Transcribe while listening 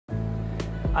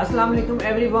Assalamu alaikum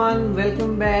everyone,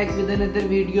 welcome back with another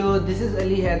video. This is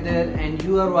𝐒𝐨𝐲𝐻𝐴 and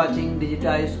you are watching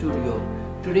Digitize Studio.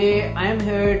 Today I am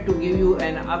here to give you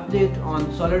an update on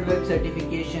SolidWorks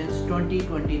certifications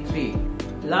 2023.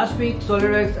 Last week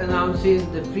SolidWorks announces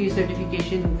the free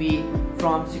certification week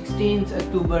from 16th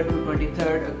October to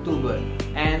 23rd October,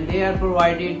 and they are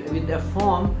provided with a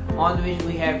form on which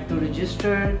we have to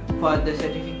register for the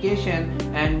certification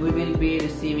and we will be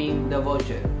receiving the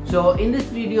voucher. So in this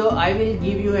video I will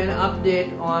give you an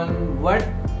update on what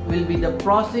will be the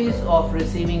process of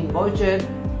receiving voucher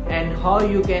and how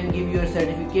you can give your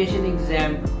certification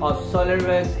exam of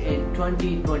SolidWorks in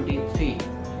 2023.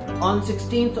 On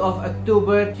 16th of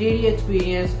October, 3D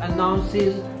Experience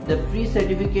announces the free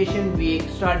certification week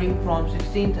starting from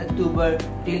 16th October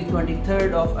till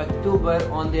 23rd of October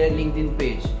on their LinkedIn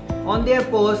page. On their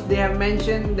post, they have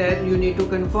mentioned that you need to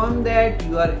confirm that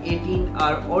you are 18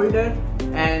 or older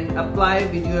and apply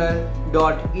with your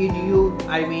 .edu,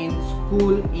 I mean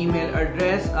school email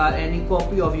address or any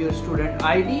copy of your student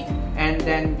ID, and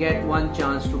then get one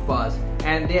chance to pass.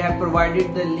 And they have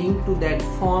provided the link to that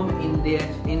form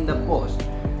in the post.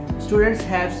 Students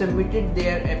have submitted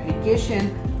their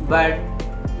application, but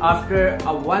after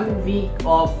a 1 week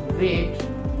of wait,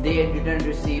 they didn't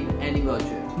receive any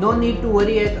voucher. No need to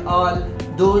worry at all.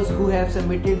 Those who have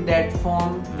submitted that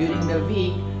form during the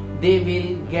week, they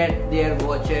will get their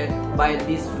voucher by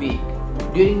this week.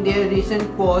 During their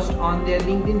recent post on their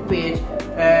LinkedIn page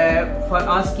for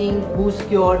asking who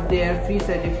secured their free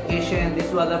certification,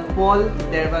 this was a poll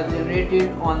that was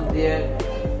generated on their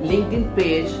LinkedIn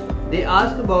page. They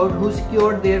asked about who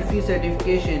secured their free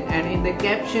certification, and in the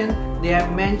caption they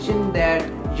have mentioned that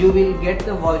you will get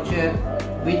the voucher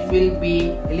which will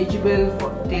be eligible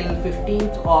till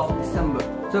 15th of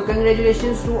December. So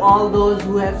congratulations to all those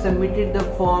who have submitted the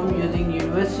form using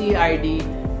university ID.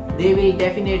 They will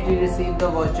definitely receive the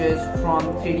vouchers from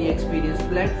 3D Experience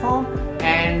platform,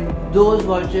 and those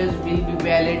vouchers will be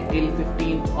valid till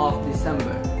 15th of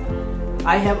December.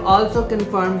 I have also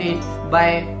confirmed it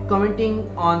by commenting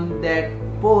on that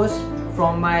post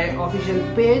from my official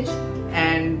page,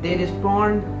 and they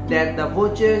respond that the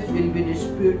vouchers will be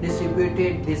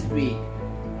distributed this week.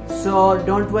 So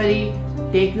don't worry,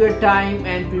 take your time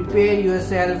and prepare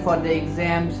yourself for the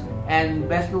exams, and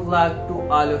best of luck to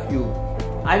all of you.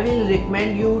 I will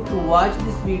recommend you to watch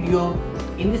this video.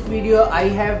 In this video I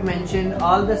have mentioned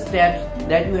all the steps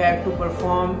that you have to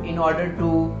perform in order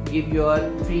to give your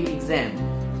free exam.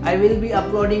 I will be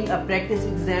uploading a practice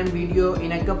exam video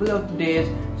in a couple of days,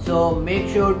 so make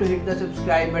sure to hit the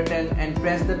subscribe button and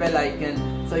press the bell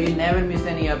icon so you never miss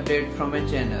any update from my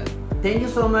channel. Thank you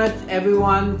so much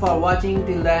everyone for watching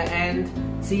till the end.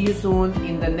 See you soon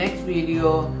in the next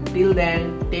video. Till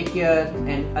then, take care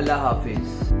and Allah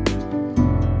Hafiz.